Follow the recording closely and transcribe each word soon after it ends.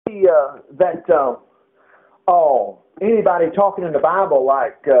that anybody talking in the Bible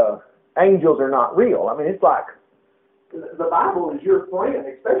like angels are not real. I mean, it's like the Bible is your friend,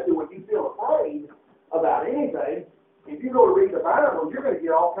 especially when you feel afraid about anything. If you go to read the Bible, you're going to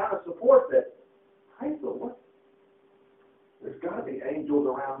get all kind of support that, hey, Lord, there's got to be angels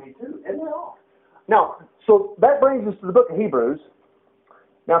around me too, and there are. Now, so that brings us to the book of Hebrews.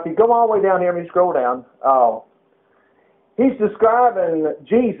 Now, if you go all the way down here and you scroll down, he's describing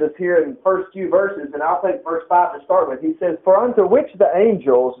Jesus here in the first few verses, and I'll take verse 5 to start with. He says, "For unto which the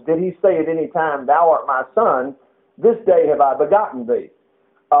angels did he say at any time, Thou art my son, this day have I begotten thee."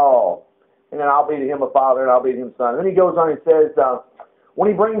 Oh, and then I'll be to him a father, and I'll be to him a son. And then he goes on and says, when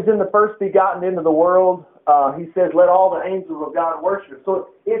he brings in the first begotten into the world, he says, "Let all the angels of God worship." So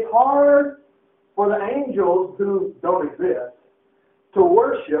it's hard for the angels who don't exist to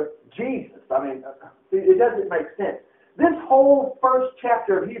worship Jesus. I mean, it doesn't make sense. This whole first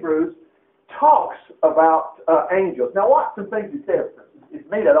chapter of Hebrews talks about angels. Now watch some things he says. It's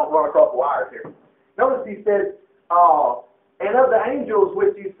neat I don't run across the wires here. Notice he says, "And of the angels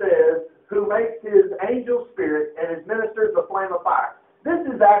which he says, who makes his angel spirit and his ministers a flame of fire." This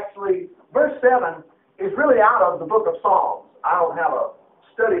is actually, verse 7 is really out of the book of Psalms. I don't have a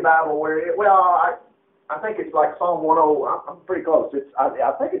study Bible where it, I think it's like Psalm 10. I'm pretty close.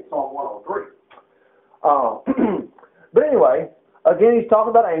 I think it's Psalm 103. But anyway, again, he's talking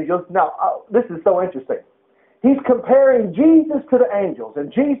about angels. Now, this is so interesting. He's comparing Jesus to the angels,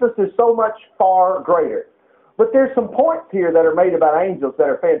 and Jesus is so much far greater. But there's some points here that are made about angels that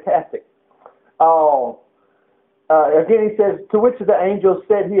are fantastic. Again, he says, "To which of the angels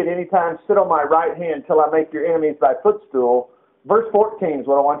said he at any time, Sit on my right hand till I make your enemies thy footstool?" Verse 14 is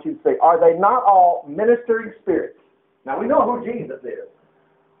what I want you to say. "Are they not all ministering spirits?" Now, we know who Jesus is.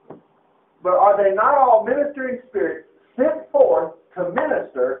 But are they not all ministering spirits sent forth to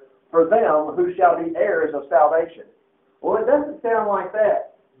minister for them who shall be heirs of salvation? Well, it doesn't sound like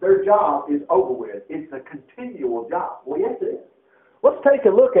that. Their job is over with. It's a continual job. Well, yes, it is. Let's take a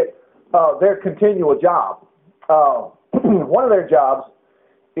look at their continual job. One of their jobs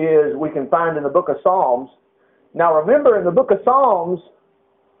is we can find in the book of Psalms. Now, remember, in the book of Psalms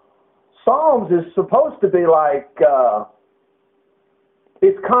is supposed to be like,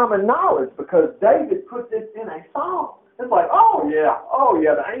 it's common knowledge because David put this in a psalm. It's like, oh yeah,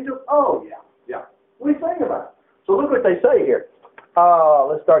 the angels, yeah. We sing about it. So look what they say here.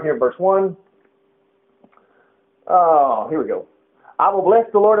 Let's start here in verse 1. Here we go. "I will bless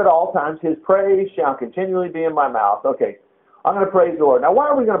the Lord at all times. His praise shall continually be in my mouth." Okay, I'm going to praise the Lord. Now, why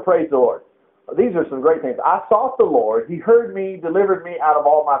are we going to praise the Lord? These are some great things. "I sought the Lord. He heard me, delivered me out of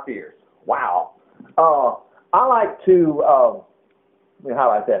all my fears." Wow. I like to, let me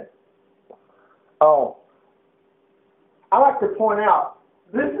highlight that. I like to point out,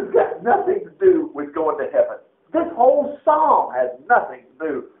 this has got nothing to do with going to heaven. This whole psalm has nothing to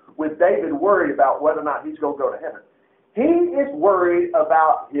do with David worried about whether or not he's going to go to heaven. He is worried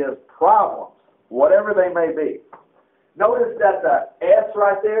about his problems, whatever they may be. Notice that the S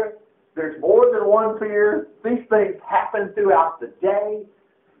right there, there's more than one fear. These things happen throughout the day.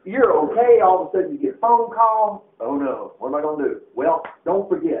 You're okay, all of a sudden you get a phone call. Oh no, what am I going to do? Well, don't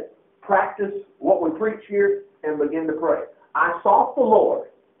forget, practice what we preach here and begin to pray. "I sought the Lord,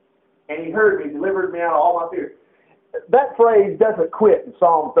 and he heard me, delivered me out of all my fears." That phrase doesn't quit in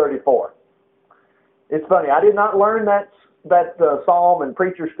Psalm 34. It's funny, I did not learn that psalm in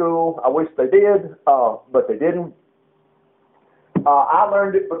preacher school. I wish they did, but they didn't. I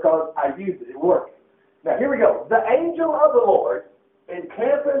learned it because I used it. It worked. Now, here we go. "The angel of the Lord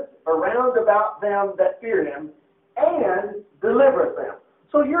encampeth around about them that fear him, and delivereth them."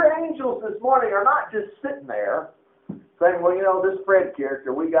 So your angels this morning are not just sitting there saying, well, you know, this Fred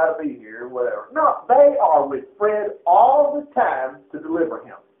character, we got to be here, whatever. No, they are with Fred all the time to deliver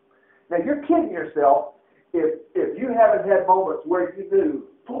him. Now, you're kidding yourself if you haven't had moments where you knew,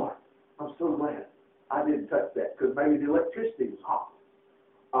 boy, I'm so glad I didn't touch that, because maybe the electricity was hot.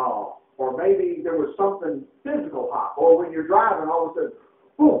 Or maybe there was something physical hot. Or when you're driving, all of a sudden,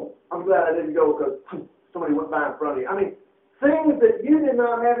 boom, I'm glad I didn't go because somebody went by in front of you. I mean, things that you did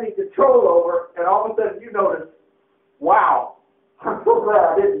not have any control over, and all of a sudden you notice, wow, I'm so glad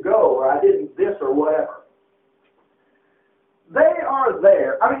I didn't go, or I didn't this or whatever. They are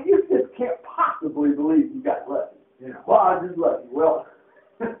there. I mean, you just can't possibly believe you got lucky. You know, well, I just lucky. Well,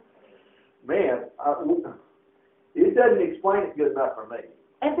 man, it doesn't explain it good enough for me.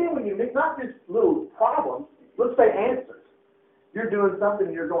 And then when you make not just little problems, let's say answers. You're doing something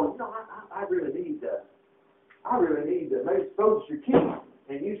and you're going, you know, I really need to, maybe suppose it's your keys.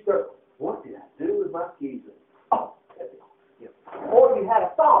 And you start, what did I do with my keys? Oh, you know. Or you had a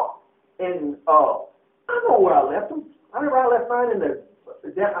thought. And I don't know where I left them. I remember I left mine in the.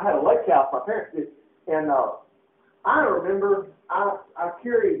 I had a lake house. My parents did, and I remember I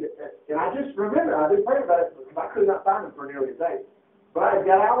carried, and I just remember I didn't pray about it because I could not find them for nearly a day. But I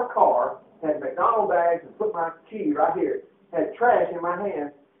got out of the car, had McDonald's bags, and put my key right here. Had trash in my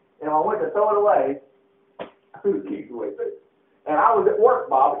hand, and I went to throw it away. I threw the keys away too. And I was at work,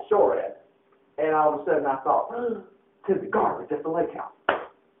 Bob, at Shorad, and all of a sudden I thought, to the garbage at the lake house.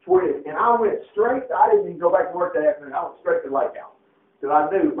 Where it is. And I went straight. I didn't even go back to work that afternoon. I went straight to the lake house because I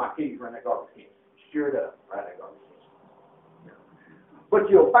knew my keys were in that garbage can. Sure enough, right in that garbage can. But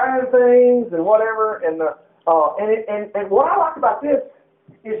you'll find things and whatever, and and what I like about this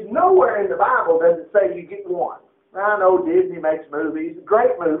is nowhere in the Bible does it say you get one. I know Disney makes movies,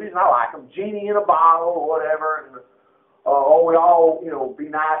 great movies, and I like them. Genie in a bottle or whatever. And, we all, be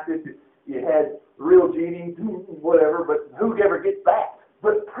nice if you had real genie, whatever. But who ever gets that?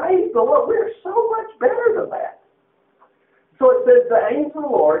 But praise the Lord, we're so much better than that. So it says the angel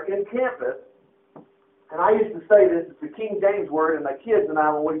of the Lord encampeth. And I used to say this, it's the King James word, and my kids and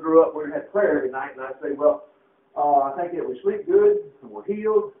I, when we grew up, we had prayer every night, and I'd say, well, I think that we sleep good, and we're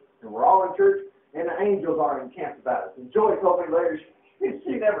healed, and we're all in church, and the angels are encamped about us. And Joy told me later,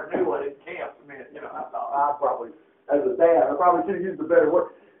 she never knew what encamped meant. I thought, I probably, as a dad, I probably should have used a better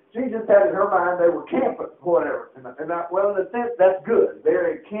word. She just had in her mind they were camping, whatever. Well, in a sense, that's good.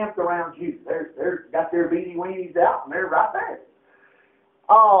 They're encamped around you. They're got their beanie weenies out, and they're right there.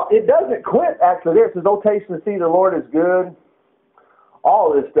 It doesn't quit, actually. There it says, "Oh, taste and see the Lord is good."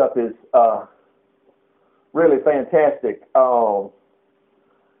 All this stuff is really fantastic.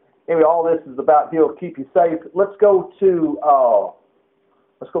 Anyway, all this is about He'll keep you safe. Let's go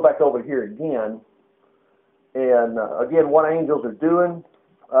back over here again. And again, what angels are doing.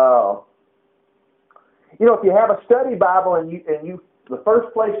 If you have a study Bible and you the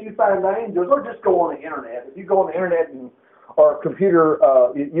first place you find the angels, or just go on the internet. If you go on the internet or a computer,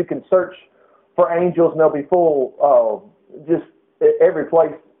 you can search for angels, and they'll be full. Just every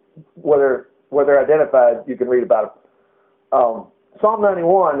place where they're identified, you can read about them. Psalm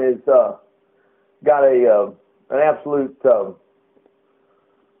 91 is got an absolute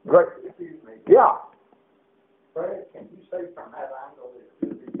great. Excuse me. Yeah. Fred, can you say from that angle that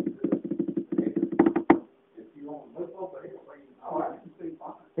if you want to look over here, I can see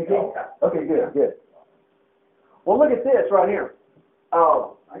fine. Okay, good. Well, look at this right here. I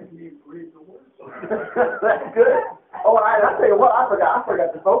can even read the words. That's good. Oh, I tell you what, I forgot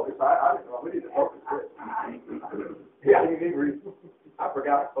to focus. I didn't know we need to focus. Yeah, you need to read. I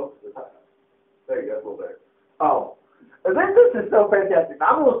forgot to focus this time. There you go, a little better. This is so fantastic. Now,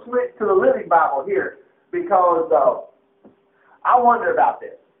 I'm going to switch to the Living Bible here because I wonder about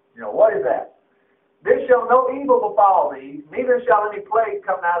this. What is that? There shall no evil befall thee, neither shall any plague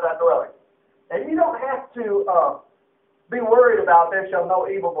come nigh thy dwelling. And you don't have to be worried about there shall no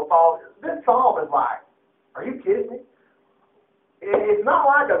evil befall thee. This psalm is like, are you kidding me? It's not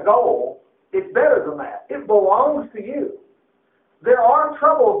like a goal. It's better than that. It belongs to you. There are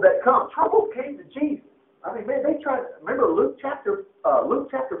troubles that come. Troubles came to Jesus. I mean, man, they tried. Remember Luke chapter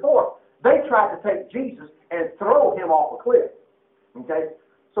 4. They tried to take Jesus and throw him off a cliff. Okay,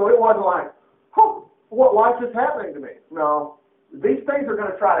 so it wasn't like, what's just happening to me? No, these things are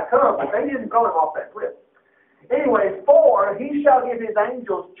going to try to come, but they didn't throw him off that cliff. Anyway, 4, he shall give his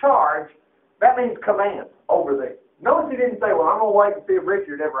angels charge. That means command over thee. Notice he didn't say, well, I'm going to wait and see if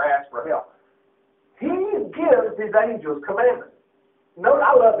Richard ever asks for help. He gives his angels commandments. Note,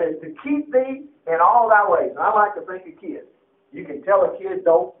 I love this, to keep thee in all thy ways. And I like to think of kids. You can tell a kid,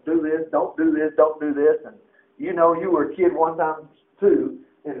 don't do this, don't do this, don't do this. And you were a kid one time too.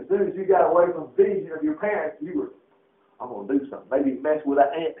 And as soon as you got away from vision of your parents, you were, I'm going to do something. Maybe mess with an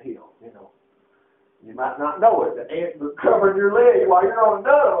anthill, You might not know it. The ant was covering your leg while you're on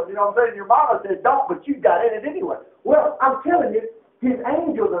another one. You know what I'm saying? Your mama said don't, but you got in it anyway. Well, I'm telling you, his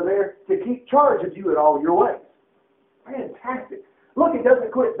angels are there to keep charge of you in all your ways. Fantastic. Look, it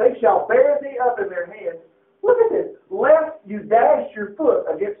doesn't quit. They shall bear thee up in their hands. Look at this. Lest you dash your foot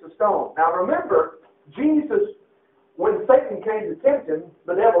against a stone. Now remember, Jesus, when Satan came to tempt him,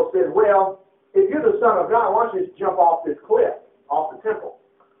 the devil said, well, if you're the Son of God, why don't you just jump off this cliff, off the temple?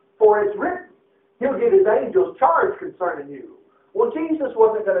 For it's written, He'll give His angels charge concerning you. Well, Jesus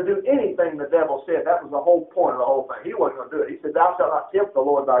wasn't going to do anything the devil said. That was the whole point of the whole thing. He wasn't going to do it. He said, thou shalt not tempt the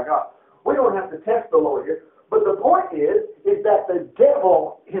Lord thy God. We don't have to test the Lord here. But the point is that the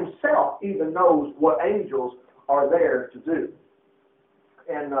devil himself even knows what angels are there to do.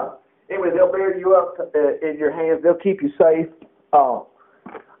 And anyway, they'll bear you up in your hands. They'll keep you safe. I'm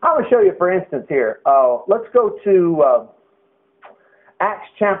going to show you, for instance, here. Let's go to Acts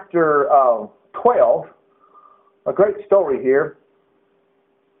chapter 12, a great story here.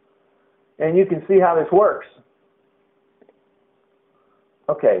 And you can see how this works.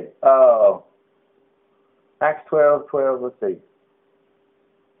 Okay, Acts 12, let's see.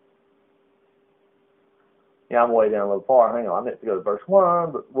 Yeah, I'm way down a little far. Hang on, I meant to go to verse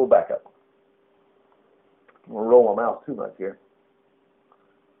 1, but we'll back up. I'm going to roll my mouse too much here.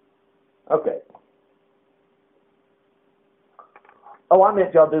 Okay. Oh, I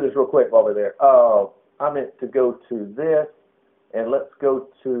meant y'all do this real quick while we're there. I meant to go to this, and let's go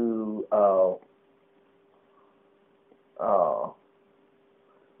to,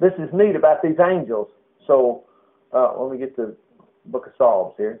 this is neat about these angels. So, let me get to the book of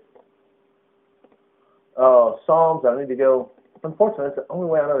Psalms here. Psalms, I need to go, unfortunately, that's the only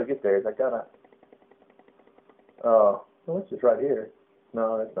way I know to get there is I gotta, well, it's just right here.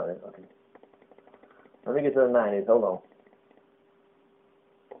 No, that's not it. Okay. Let me get to the 90s. Hold on.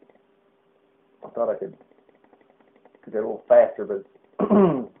 I thought I could get a little faster, but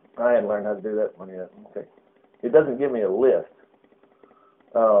I hadn't learned how to do that one yet. Okay. It doesn't give me a list.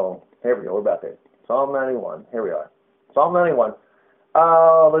 Oh, here we go. We're about there. Psalm 91. Here we are. Psalm 91.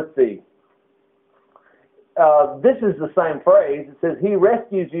 Let's see. This is the same phrase. It says, He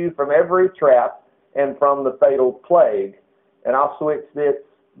rescues you from every trap and from the fatal plague. And I'll switch this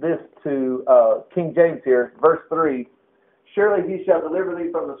to King James here, verse 3. Surely He shall deliver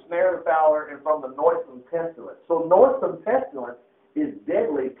thee from the snare of the fowler and from the noisome pestilence. So noisome pestilence is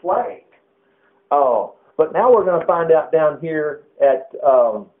deadly plague. But now we're going to find out down here at,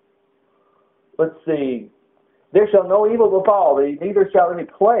 let's see, there shall no evil befall thee, neither shall any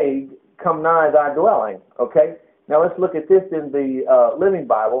plague come nigh thy dwelling. Okay? Now let's look at this in the Living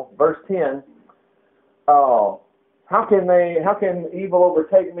Bible, verse 10. How can evil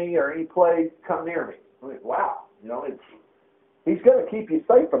overtake me or any plague come near me? I mean, wow. You know, He's going to keep you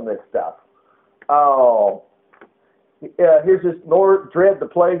safe from this stuff. Here's this, nor dread the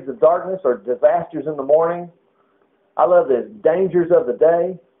plagues of darkness or disasters in the morning. I love this. Dangers of the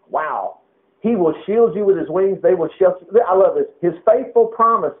day. Wow. He will shield you with His wings. They will shelter. I love this. His faithful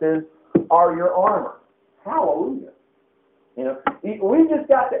promises are your armor. Hallelujah. You know, we just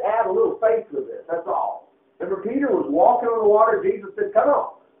got to add a little faith to this. That's all. Remember, Peter was walking on the water. Jesus said, come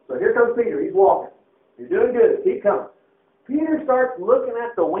on. So here comes Peter. He's walking. He's doing good. Keep coming. Peter starts looking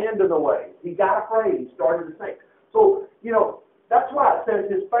at the wind and the waves. He got afraid. He started to sink. So, you know, that's why it says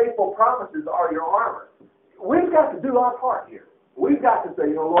His faithful promises are your armor. We've got to do our part here. We've got to say,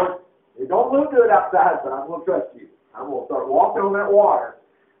 you know, Lord, it don't look good outside, but I'm going to trust You. I'm going to start walking on that water.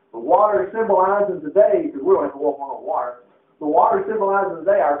 The water symbolizes the day, because we don't have to walk on the water. The water symbolizes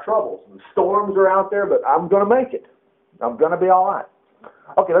the day, our troubles. The storms are out there, but I'm going to make it. I'm going to be all right.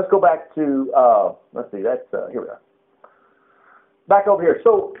 Okay, let's go back to, let's see, that's, here we are. Back over here.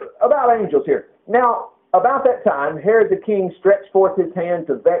 So, about angels here. Now, about that time, Herod the king stretched forth his hand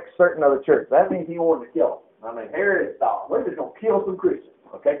to vex certain of the church. That means he wanted to kill them. I mean, Herod thought, we're just going to kill some Christians,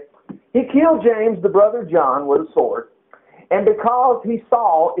 okay? He killed James, the brother of John, with a sword. And because he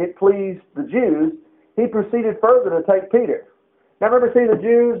saw it pleased the Jews, he proceeded further to take Peter. Now remember, see, the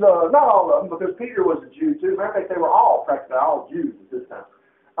Jews, not all of them, because Peter was a Jew too. Matter of fact, they were all, practically all Jews at this time.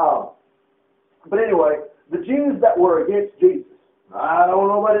 But anyway, the Jews that were against Jesus, I don't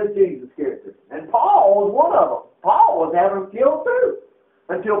know about this Jesus character. And Paul was one of them. Paul was having them killed too,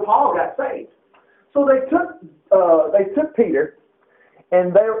 until Paul got saved. So they took Peter,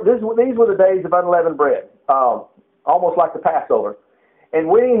 and these were the days of unleavened bread. Almost like the Passover. And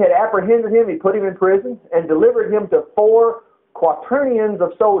when he had apprehended him, he put him in prison and delivered him to 4 quaternions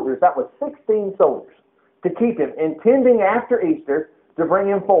of soldiers. That was 16 soldiers to keep him, intending after Easter to bring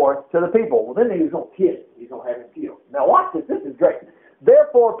him forth to the people. Well, then he was going to kill him. He's going to have him killed. Now watch this. This is great.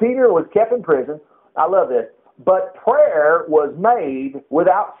 Therefore, Peter was kept in prison. I love this. But prayer was made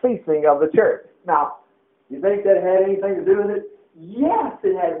without ceasing of the church. Now, you think that had anything to do with it? Yes,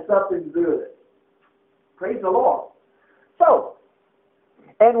 it had something to do with it. Praise the Lord. So,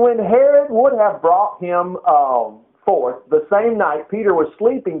 and when Herod would have brought him forth the same night, Peter was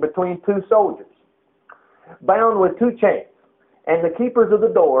sleeping between 2 soldiers, bound with 2 chains, and the keepers of the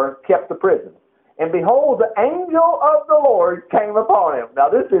door kept the prison. And behold, the angel of the Lord came upon him. Now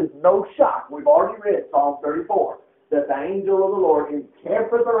this is no shock. We've already read Psalm 34, that the angel of the Lord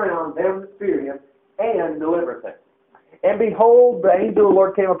encampeth around them that fear Him and delivereth them. And behold, the angel of the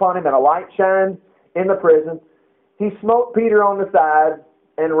Lord came upon him, and a light shined in the prison. He smote Peter on the side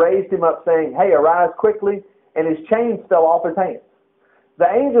and raised him up, saying, Hey, arise quickly. And his chains fell off his hands. The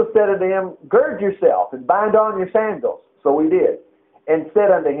angel said unto him, Gird yourself and bind on your sandals. So he did, and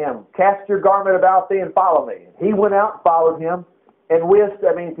said unto him, Cast your garment about thee and follow me. And he went out and followed him, And wist,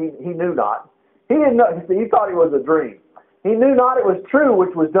 that means he knew not. He didn't know. He thought it was a dream. He knew not it was true,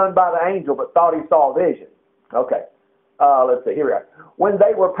 which was done by the angel, but thought he saw a vision. Okay. Let's see. Here we are. When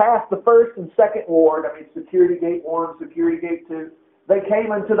they were past the first and second ward, I mean security gate 1, security gate 2, they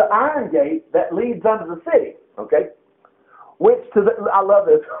came into the iron gate that leads unto the city. Okay. I love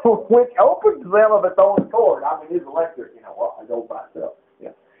this, which opened to them of its own accord. I mean, he's electric, well, I go by itself. Yeah.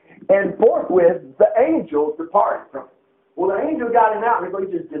 And forthwith the angels departed from him. Well, the angel got him out, and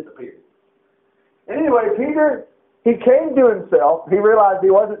he just disappeared. And anyway, Peter, he came to himself. He realized he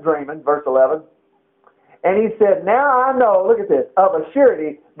wasn't dreaming, verse 11. And he said, now I know, look at this, of a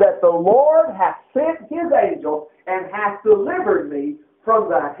surety that the Lord hath sent his angel and hath delivered me from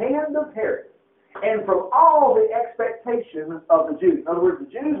the hand of Herod and from all the expectation of the Jews. In other words, the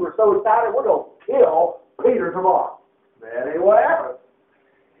Jews were so excited, we're going to kill Peter tomorrow. That ain't what happened.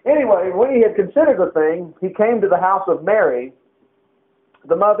 Anyway, when he had considered the thing, he came to the house of Mary,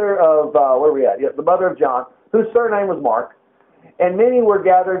 the mother of, where are we at? Yeah, the mother of John, whose surname was Mark, and many were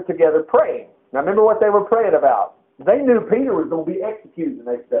gathered together praying. Now remember what they were praying about. They knew Peter was going to be executed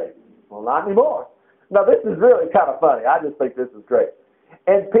the next day. Well, not anymore. Now this is really kind of funny. I just think this is great.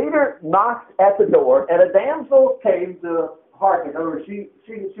 And Peter knocked at the door, and a damsel came to hearken. In other words, she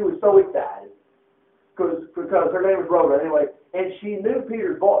was so excited because her name was Rhoda anyway, and she knew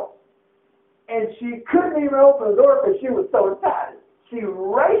Peter's voice. And she couldn't even open the door because she was so excited. She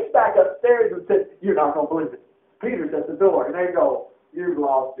raced back upstairs and said, you're not going to believe it. Peter's at the door. And they go, you've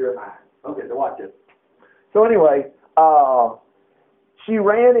lost your mind. Okay, so watch this. So anyway, she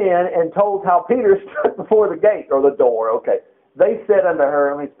ran in and told how Peter stood before the gate, or the door, okay. They said unto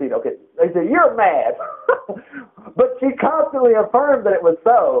her, let me speak, okay. They said, you're mad. But she constantly affirmed that it was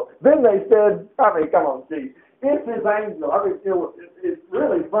so. Then they said, I mean, come on, see. It's his angel. I mean, it's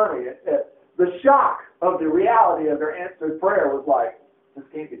really funny. The shock of the reality of their answered prayer was like, this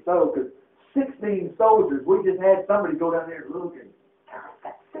can't be so, because 16 soldiers, we just had somebody go down there and look, and God,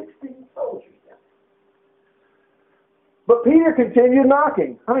 that's 16 soldiers down there. But Peter continued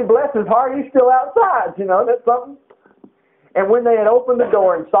knocking. I mean, bless his heart, he's still outside, that's something. And when they had opened the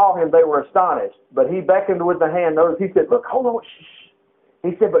door and saw him, they were astonished. But he beckoned with the hand. Notice he said, look, hold on, shh.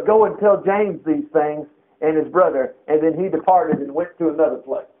 He said, but go and tell James these things and his brother. And then he departed and went to another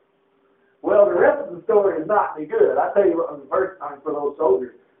place. Well, the rest of the story is not any good. I tell you what, for those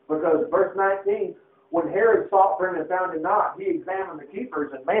soldiers, because verse 19, when Herod sought for him and found him not, he examined the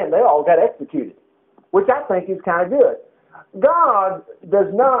keepers, and man, they all got executed, which I think is kind of good. God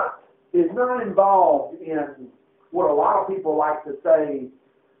is not involved in what a lot of people like to say,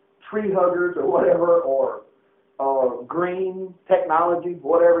 tree huggers or whatever, or green technology,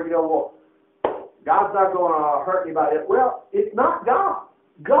 whatever. Well, God's not going to hurt anybody. Well, it's not God.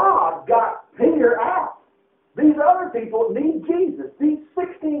 God got Peter out. These other people need Jesus. These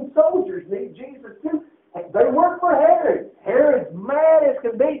 16 soldiers need Jesus too. They work for Herod. Herod's mad as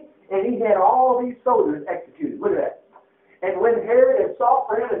can be, and he had all these soldiers executed. Look at that. And when Herod had sought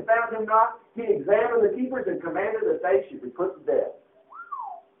for him and found him not, he examined the keepers and commanded that they should be put to death.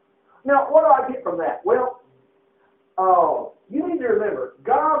 Now, what do I get from that? Well, you need to remember,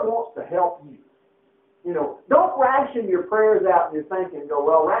 God wants to help you. Don't ration your prayers out and your thinking and go,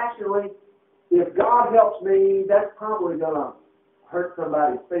 well, rationally, if God helps me, that's probably going to hurt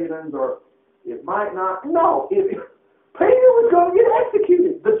somebody's feelings, or it might not. No, Peter was going to get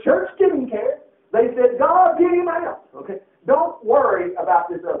executed. The church didn't care. They said, God, get him out. Okay? Don't worry about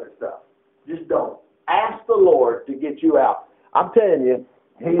this other stuff. Just don't. Ask the Lord to get you out. I'm telling you,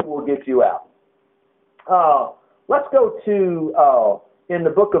 he will get you out. Let's go to, in the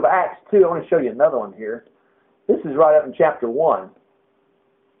book of Acts 2, I want to show you another one here. This is right up in chapter 1.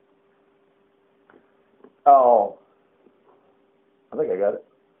 I think I got it.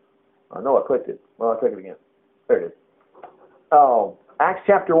 I know I clicked it. Well, I'll click it again. There it is. Acts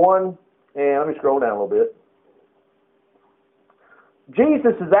chapter 1, and let me scroll down a little bit.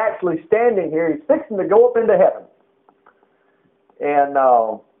 Jesus is actually standing here. He's fixing to go up into heaven. And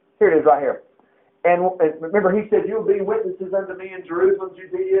here it is right here. And remember, he said, you'll be witnesses unto me in Jerusalem,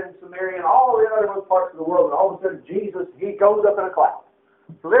 Judea, and Samaria, and all the other parts of the world. And all of a sudden, Jesus, he goes up in a cloud.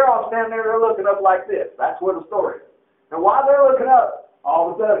 So they're all standing there, they're looking up like this. That's where the story is. And while they're looking up,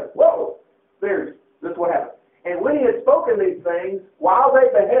 all of a sudden, whoa, this what happened. And when he had spoken these things, while they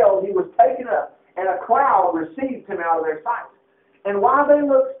beheld, he was taken up, and a cloud received him out of their sight. And while they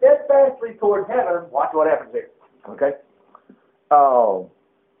looked steadfastly toward heaven, watch what happens here. Okay?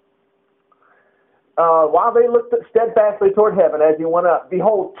 While they looked steadfastly toward heaven as he went up,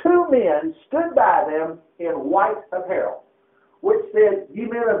 behold, two men stood by them in white apparel, which said, ye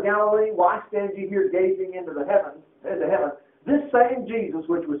men of Galilee, why stand ye here gazing into heaven? This same Jesus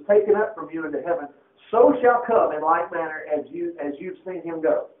which was taken up from you into heaven, so shall come in like manner as you've seen him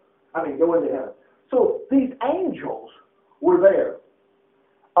go. Go into heaven. So these angels were there.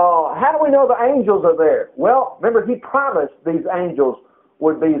 How do we know the angels are there? Well, remember, he promised these angels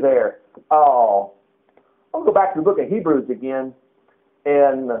would be there. I'll go back to the book of Hebrews again,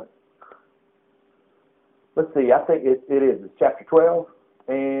 and let's see, I think it is. It's chapter 12,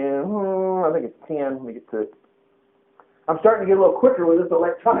 and I think it's 10. Let me get to it. I'm starting to get a little quicker with this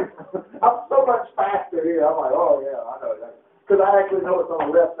electronic. I'm so much faster here. I'm like, oh, yeah, I know that. Because I actually know it's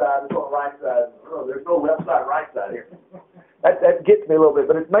on the left side, it's on the right side. Oh, there's no left side, right side here. That gets me a little bit,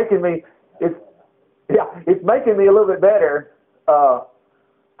 but it's making me making me a little bit better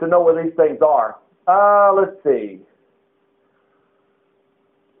to know where these things are. Let's see.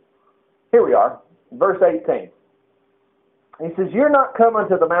 Here we are, verse 18. And he says, "You're not coming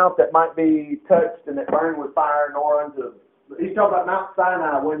to the mount that might be touched and that burned with fire, nor unto." He's talking about Mount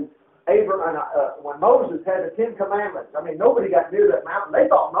Sinai when Moses had the 10 Commandments. Nobody got near that mountain. They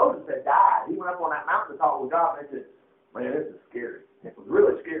thought Moses had died. He went up on that mountain to talk with God, and they said, "Man, this is scary." It was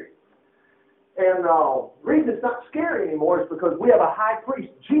really scary. And the reason it's not scary anymore is because we have a high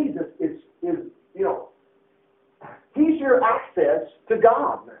priest. Jesus is he's your access to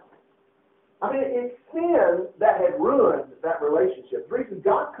God now. It's sin that had ruined that relationship. The reason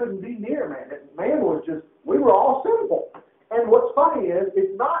God couldn't be near man. Man was we were all sinful. And what's funny is,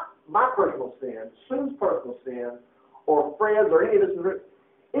 it's not my personal sin, Sue's personal sin, or Fred's, or any of this.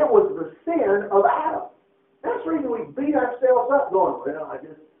 It was the sin of Adam. That's the reason we beat ourselves up going, well, I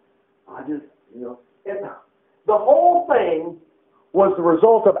just, And the whole thing was the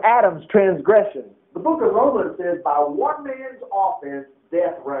result of Adam's transgression. The book of Romans says, by one man's offense,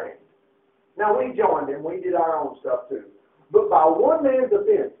 death reigned. Now, we joined him. We did our own stuff too. But by one man's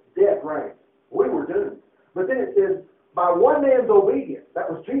offense, death reigned. We were doomed. But then it says, by one man's obedience,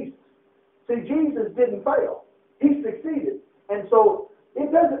 that was Jesus. See, Jesus didn't fail. He succeeded. And so it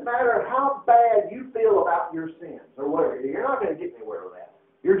doesn't matter how bad you feel about your sins or whatever. You're not going to get anywhere with that.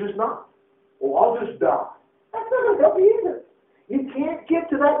 You're just not. Well, I'll just die. That's not going to help you either. You can't get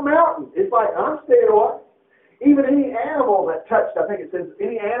to that mountain. It's like, I'm staying away. Even any animal that touched, I think it says,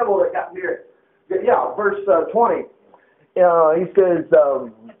 any animal that got near it. Yeah, verse 20. He says,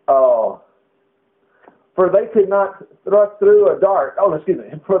 for they could not thrust through a dart.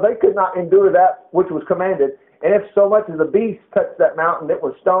 For they could not endure that which was commanded. And if so much as a beast touched that mountain, it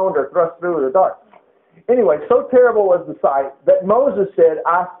was stoned or thrust through with a dart. Anyway, so terrible was the sight that Moses said,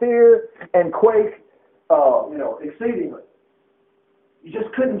 I fear and quake, exceedingly. You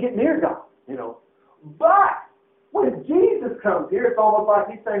just couldn't get near God, But when Jesus comes here, it's almost like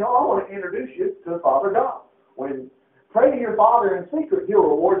he's saying, I want to introduce you to the Father God. When pray to your Father in secret, he'll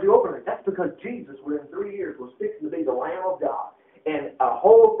reward you openly. That's because Jesus, within 3 years, was fixing to be the Lamb of God. And a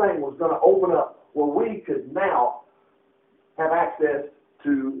whole thing was going to open up where we could now have access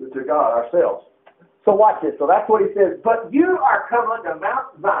to God ourselves. So watch this. So that's what he says. But you are coming to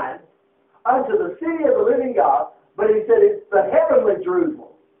Mount Zion, unto the city of the living God. But he said it's the heavenly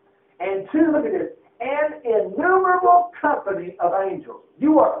Jerusalem. And look at this, an innumerable company of angels.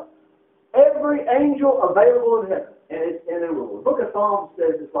 You are every angel available in heaven. And it's innumerable. The book of Psalms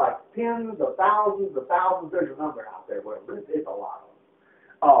says it's like tens of thousands of thousands. There's a number out there, but it's a lot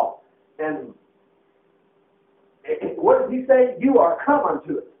of them. What does he say? You are coming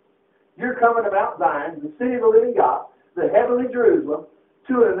to it. You're coming to Mount Zion, the city of the living God, the heavenly Jerusalem,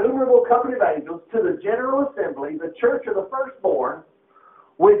 to an innumerable company of angels, to the general assembly, the church of the firstborn,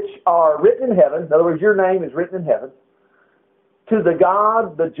 which are written in heaven. In other words, your name is written in heaven. To the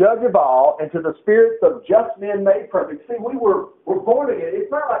God, the judge of all, and to the spirits of just men made perfect. See, we're born again.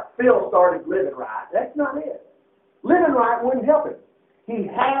 It's not like Phil started living right. That's not it. Living right wouldn't help him. He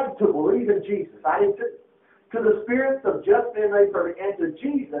had to believe in Jesus. I did too. To the spirits of just men made perfect, and to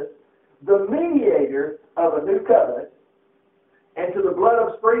Jesus, the mediator of a new covenant, and to the blood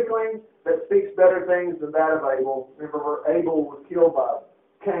of sprinkling that speaks better things than that of Abel. Remember, Abel was killed by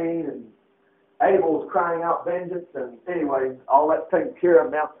Cain, and Abel was crying out vengeance, and anyway, all that's taken care of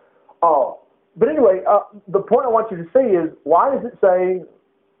now. But anyway, the point I want you to see is, why does it say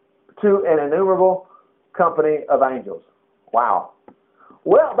to an innumerable company of angels? Wow.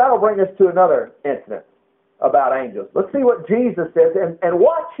 Well, that'll bring us to another incident about angels. Let's see what Jesus says, and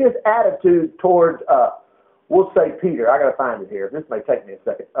watch his attitude towards, we'll say Peter. I got to find it here. This may take me a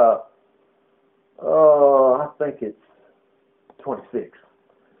second. I think it's 26.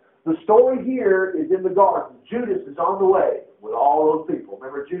 The story here is in the garden. Judas is on the way with all those people.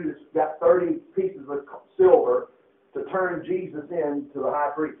 Remember, Judas got 30 pieces of silver to turn Jesus in to the high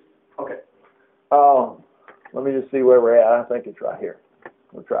priest. Okay. Let me just see where we're at. I think it's right here.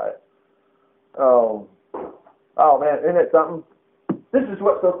 We'll try it. Oh man, isn't it something? This is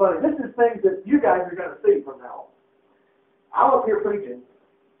what's so funny. This is things that you guys are going to see from now on. I'm up here preaching.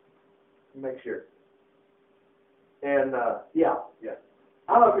 Make sure. And, yeah.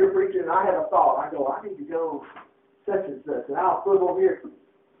 I'm up here preaching, and I had a thought. I go, I need to go such and such, and I'll flip over here.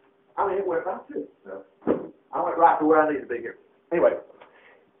 I mean, it went right to it. So I went right to where I need to be here. Anyway,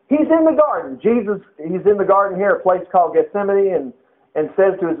 He's in the garden. Jesus, he's in the garden here, a place called Gethsemane, and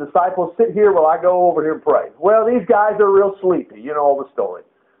says to his disciples, sit here while I go over here and pray. Well, these guys are real sleepy. You know all the story.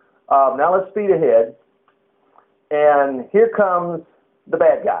 Now let's speed ahead. And here comes the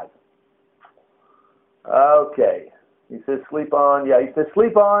bad guys. Okay. He says, sleep on. Yeah, he says,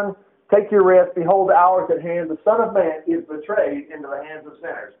 sleep on, take your rest. Behold, the hour is at hand. The Son of Man is betrayed into the hands of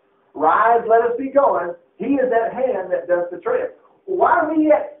sinners. Rise, let us be going. He is at hand that does betray us. Why are we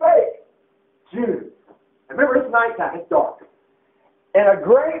yet fake? Jews. Remember, it's nighttime. It's dark. And a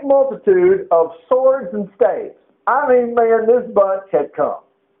great multitude of swords and staves. I mean, man, this bunch had come.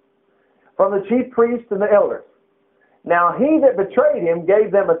 From the chief priests and the elders. Now, he that betrayed him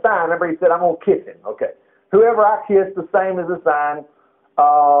gave them a sign. Remember, he said, I'm going to kiss him. Okay. Whoever I kiss, the same is a sign.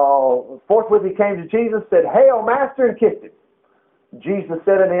 Forthwith he came to Jesus, said, Hail, Master, and kissed him. Jesus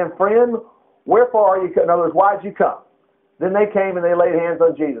said unto him, Friend, wherefore are you come? In other words, why did you come? Then they came and they laid hands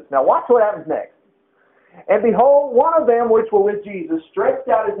on Jesus. Now watch what happens next. And behold, one of them which were with Jesus stretched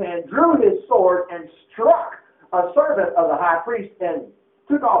out his hand, drew his sword, and struck a servant of the high priest and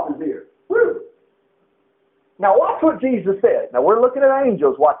took off his ear. Woo! Now watch what Jesus said. Now we're looking at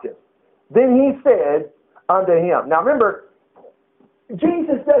angels. Watch this. Then he said unto him. Now remember,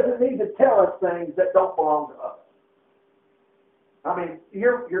 Jesus doesn't need to tell us things that don't belong to us. I mean,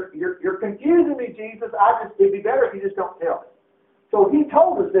 you're confusing me, Jesus. It'd be better if you just don't tell me. So he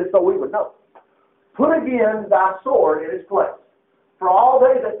told us this so we would know. Put again thy sword in its place. For all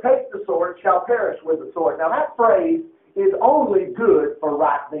they that take the sword shall perish with the sword. Now that phrase is only good for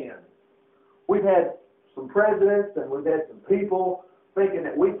right then. We've had some presidents and we've had some people thinking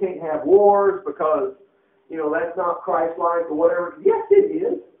that we can't have wars because, you know, that's not Christ-like or whatever. Yes, it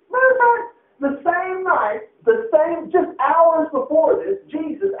is. Matter of fact, the same night, just hours before this,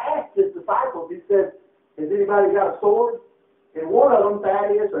 Jesus asked his disciples, he said, has anybody got a sword? And one of them,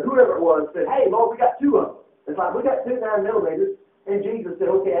 Thaddeus, or whoever it was, said, hey, Lord, we got two of them. It's like, we got 2 9mm. And Jesus said,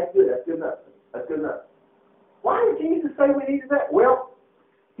 okay, that's good. That's good enough. That's good enough. Why did Jesus say we needed that? Well,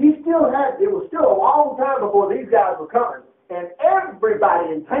 it was still a long time before these guys were coming. And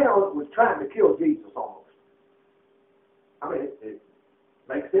everybody in town was trying to kill Jesus almost. I mean, it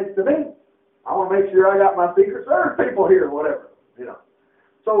makes sense to me. I want to make sure I got my Secret Service people here or whatever, you know.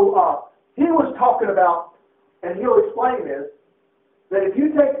 So he was talking about, and he'll explain this, that if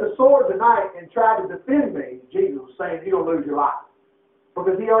you take the sword tonight and try to defend me, Jesus was saying, you're going to lose your life.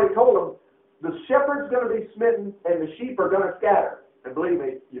 Because he already told them, the shepherd's going to be smitten and the sheep are going to scatter. And believe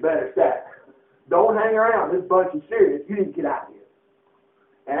me, you better scatter. Don't hang around. This bunch is serious. You need to get out of here.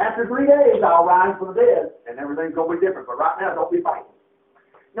 And after 3 days, I'll rise from the dead, and everything's going to be different. But right now, don't be fighting.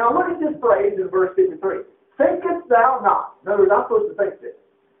 Now look at this phrase in verse 53. Thinkest thou not? In other words, I'm supposed to think this.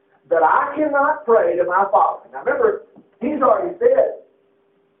 That I cannot pray to my Father. Now remember, he's already said,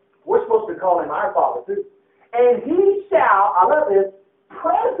 we're supposed to call him our Father too. And he shall, I love this,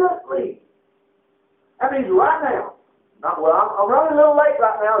 presently. That means right now. Not, well, I'm running a little late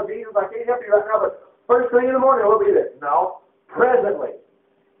right now, Jesus. I can't help you right now, but first thing in the morning, we'll be there. No, presently.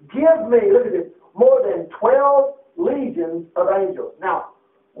 Give me, look at this, more than 12 legions of angels. Now,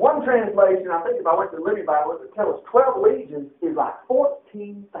 one translation, I think if I went to the Living Bible, it would tell us 12 legions is like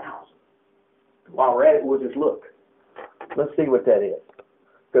 14,000. While we're at it, we'll just look. Let's see what that is.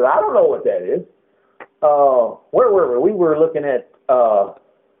 Because I don't know what that is. Where were we? We were looking at,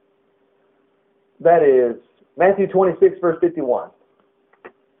 that is Matthew 26, verse 51.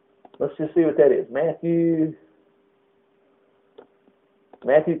 Let's just see what that is. Matthew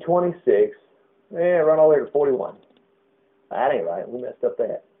 26. Run all the way to 41. That ain't right. We messed up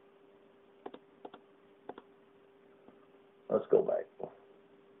that. Let's go back.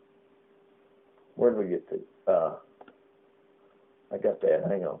 Where did we get to? I got that.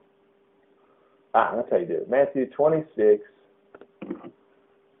 Hang on. That's how you do it. Matthew 26,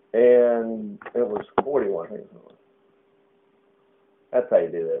 and it was 41. That's how you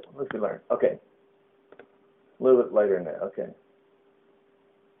do that. Let's learn. Okay. A little bit later than that. Okay.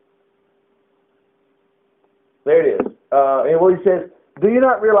 There it is. And what he says, do you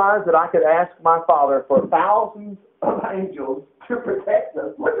not realize that I could ask my Father for thousands of angels to protect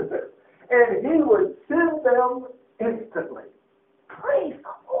us? Look at this. And he would send them instantly. Praise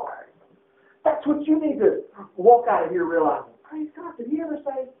the Lord. That's what you need to walk out of here realizing. Praise God. Did he ever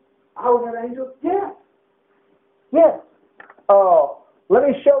say, I would have angels? Yes. Yes. Let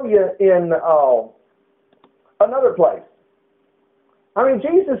me show you in another place. I mean,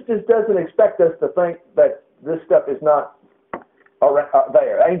 Jesus just doesn't expect us to think that this stuff is not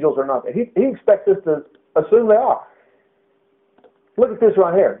there. Angels are not there. He expects us to assume they are. Look at this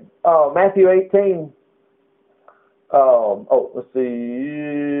right here. Matthew 18. Let's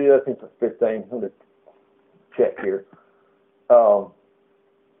see. I think it's 15. I'm going to check here.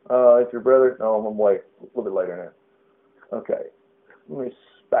 It's your brother? No, I'm going to wait a little bit later now. Okay. Let me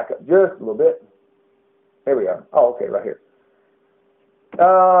back up just a little bit. There we are. Oh, okay, right here.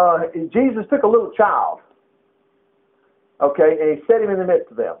 Jesus took a little child, okay, and he set him in the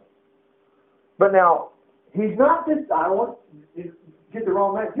midst of them. But now, he's not this, I don't want you to get the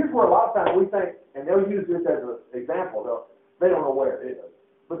wrong message. Here's where a lot of times we think, and they'll use this as an example, though, they don't know where it is.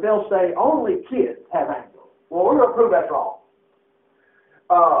 But they'll say, only kids have angels. Well, we're going to prove that's wrong.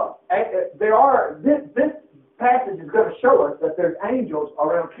 This passage is going to show us that there's angels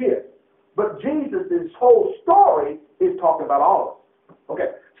around kids. But Jesus' whole story is talking about all of us.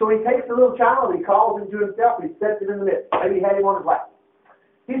 Okay, so he takes the little child, he calls him to himself, he sets him in the midst. Maybe he had him on his lap.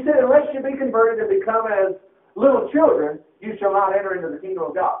 He said, unless you be converted and become as little children, you shall not enter into the kingdom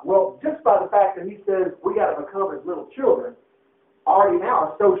of God. Well, just by the fact that he says we got to become as little children, already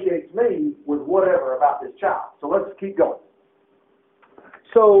now associates me with whatever about this child. So let's keep going.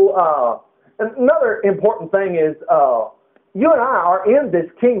 So another important thing is you and I are in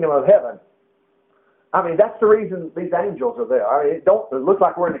this kingdom of heaven. I mean, that's the reason these angels are there. I mean, it looks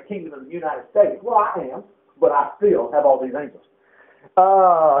like we're in the kingdom of the United States. Well, I am, but I still have all these angels.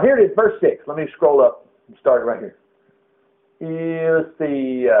 Here it is, verse 6. Let me scroll up and start it right here. Let's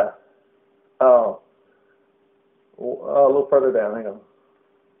see. A little further down. Hang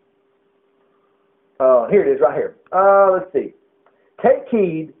on. Here it is, right here. Let's see. Take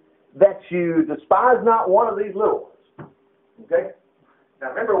heed that you despise not one of these little ones. Okay? Now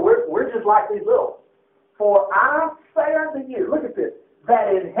remember, we're just like these little ones. For I say unto you, look at this, that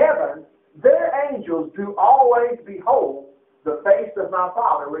in heaven their angels do always behold the face of my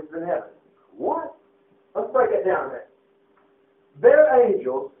Father which is in heaven. What? Let's break it down a minute. Their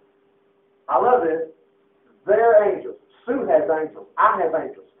angels, I love this, their angels. Sue has angels. I have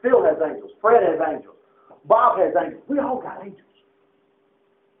angels. Phil has angels. Fred has angels. Bob has angels. We all got angels.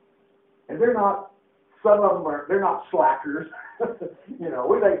 And they're not, some of them are, they're not slackers. You know,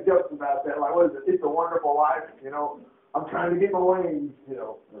 we make jokes about that, like, what is it, It's a Wonderful Life, you know, I'm trying to get my wings, you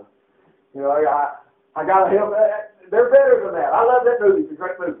know, I got to help, they're better than that. I love that movie, it's a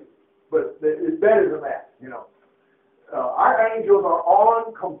great movie, but it's better than that, you know. Our angels are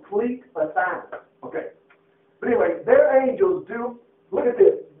on complete assignment, okay. But anyway, their angels do, look at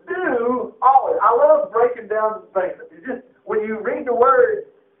this, do always, I love breaking down the things, just, when you read the word,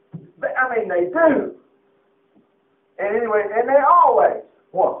 I mean, they do. And anyway, and they always,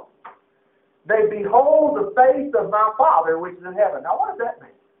 what? They behold the face of my Father which is in heaven. Now, what does that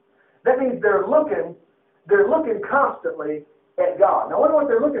mean? That means they're looking constantly at God. Now, what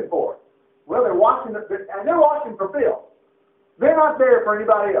they're looking for? Well, they're watching for Phil. They're not there for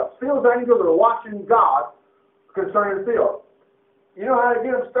anybody else. Phil's angels are watching God concerning Phil. You know how to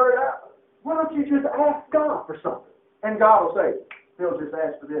get them stirred up? Why don't you just ask God for something? And God will say, Phil just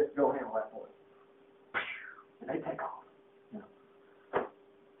asked for this, go handle that for him. And they take off. You know.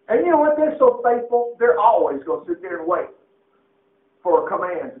 And you know what? They're so faithful, they're always going to sit there and wait for a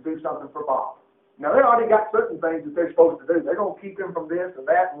command to do something for Bob. Now, they already got certain things that they're supposed to do. They're going to keep him from this and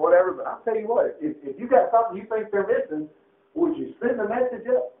that and whatever, but I'll tell you what, if you got something you think they're missing, would you send the message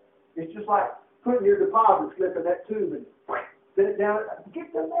up? It's just like putting your deposit slip in that tube and send it down.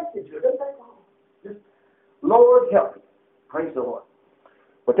 Get the message. It doesn't take long. Just, Lord, help me. Praise the Lord.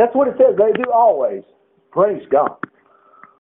 But that's what it says. They do always. Praise God.